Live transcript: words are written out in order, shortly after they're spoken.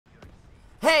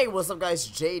Hey, what's up guys,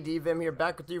 Vim here,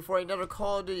 back with you for another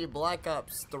Call of Duty Black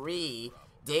Ops 3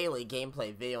 daily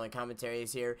gameplay video and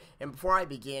commentaries here. And before I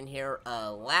begin here,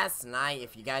 last night,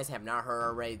 if you guys have not heard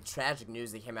already, tragic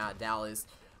news that came out of Dallas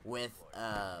with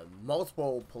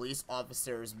multiple police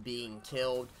officers being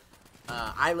killed.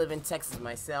 I live in Texas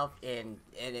myself, and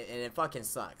it fucking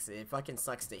sucks. It fucking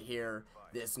sucks to hear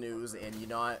this news, and you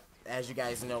know, as you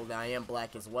guys know, that I am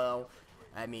black as well.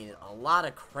 I mean, a lot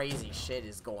of crazy shit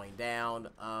is going down.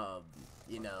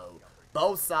 You know,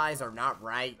 both sides are not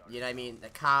right. You know what I mean? The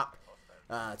cop,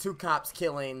 two cops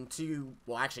killing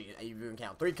well, actually, you can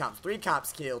count three cops. Three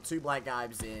cops killed two black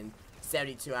guys in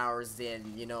 72 hours.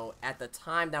 Then, you know, at the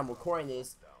time that I'm recording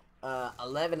this,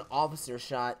 11 officers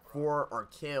shot, 4 are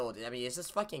killed. I mean, it's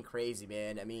just fucking crazy,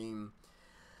 man. I mean,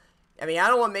 I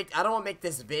don't want to make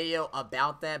this video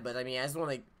about that, but I mean, I just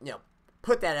want to, you know,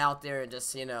 put that out there and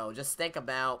just, you know, just think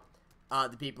about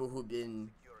the people who've been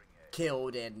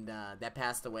killed and that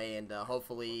passed away, and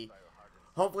hopefully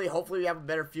we have a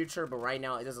better future. But right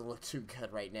now it doesn't look too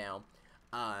good right now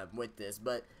with this.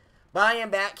 But I am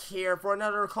back here for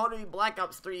another Call of Duty Black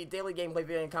Ops 3 daily gameplay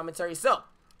video and commentary. So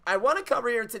I want to cover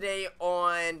here today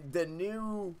on the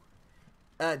new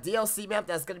DLC map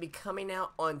that's going to be coming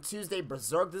out on Tuesday,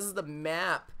 Berserk. This is the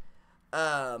map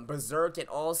Berserk, and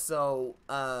also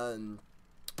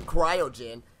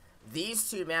Croygen. These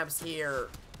two maps here,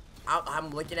 I'm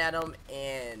looking at them,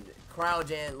 and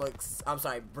Croygen looks,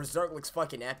 Berserk looks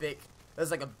fucking epic.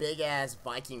 There's like a big ass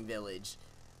Viking village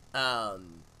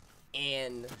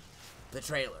in the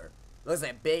trailer. Looks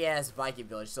like a big ass Viking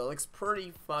village, so it looks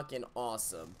pretty fucking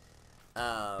awesome.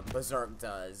 Berserk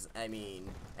does. I mean,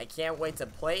 I can't wait to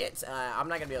play it. I'm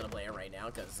not gonna be able to play it right now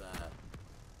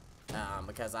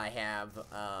because I have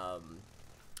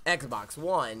Xbox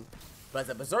One, but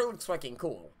the Berserk looks fucking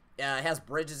cool. It has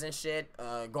bridges and shit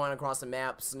going across the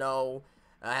map, snow.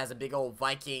 Has a big old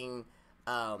Viking,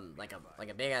 like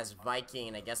a big ass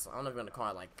Viking. I guess I don't know if you want to call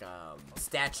it like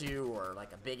statue, or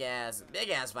like a big ass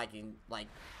Viking like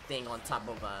thing on top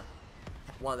of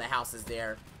one of the houses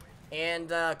there. And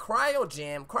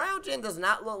Croygen does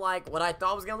not look like what I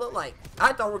thought it was gonna look like.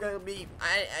 I thought we were gonna be,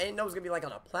 I didn't know it was gonna be like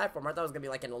on a platform. I thought it was gonna be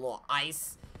like in a little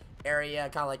ice area,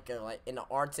 kind of like in the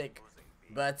Arctic.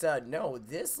 But no,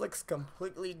 this looks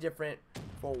completely different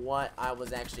for what I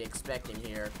was actually expecting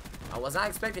here. I was not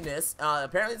expecting this.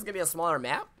 Apparently it's gonna be a smaller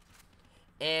map,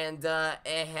 and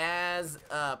it has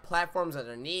platforms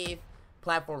underneath,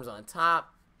 platforms on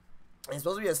top. It's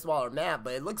supposed to be a smaller map,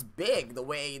 but it looks big the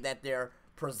way that they're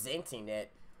presenting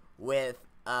it with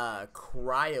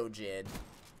Croygen.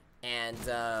 And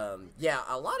yeah,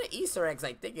 a lot of Easter eggs.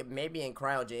 I think it may be in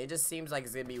Croygen. It just seems like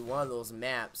it's gonna be one of those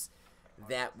maps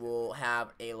that will have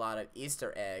a lot of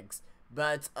Easter eggs.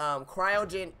 But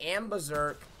Croygen and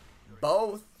Berserk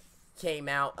both came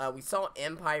out. We saw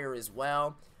Empire as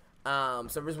well. So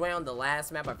it was way on the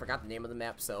last map. I forgot the name of the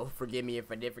map, so forgive me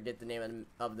if I did forget the name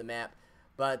of the map.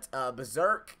 But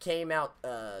Berserk came out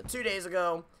 2 days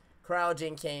ago.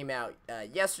 Croygen came out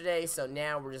yesterday, so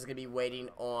now we're just gonna be waiting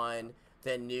on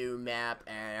the new map,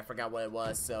 and I forgot what it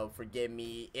was, so forgive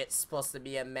me. It's supposed to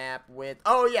be a map with,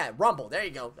 oh yeah, Rumble. There you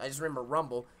go. I just remember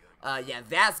Rumble. Yeah,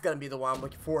 that's gonna be the one I'm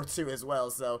looking forward to as well.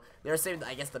 So they're saving,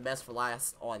 I guess, the best for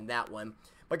last on that one.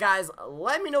 But guys,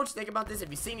 let me know what you think about this.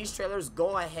 If you've seen these trailers,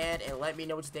 go ahead and let me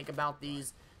know what you think about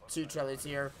these two trailers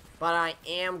here. But I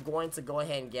am going to go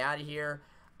ahead and get out of here.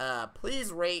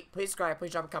 Please rate, please subscribe,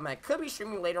 please drop a comment. I could be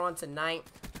streaming later on tonight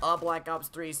Black Ops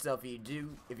 3, so if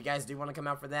you guys do want to come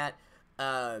out for that,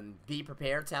 be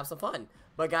prepared to have some fun.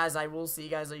 But guys, I will see you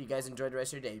guys later. You guys enjoy the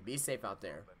rest of your day. Be safe out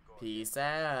there. Peace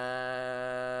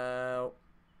out.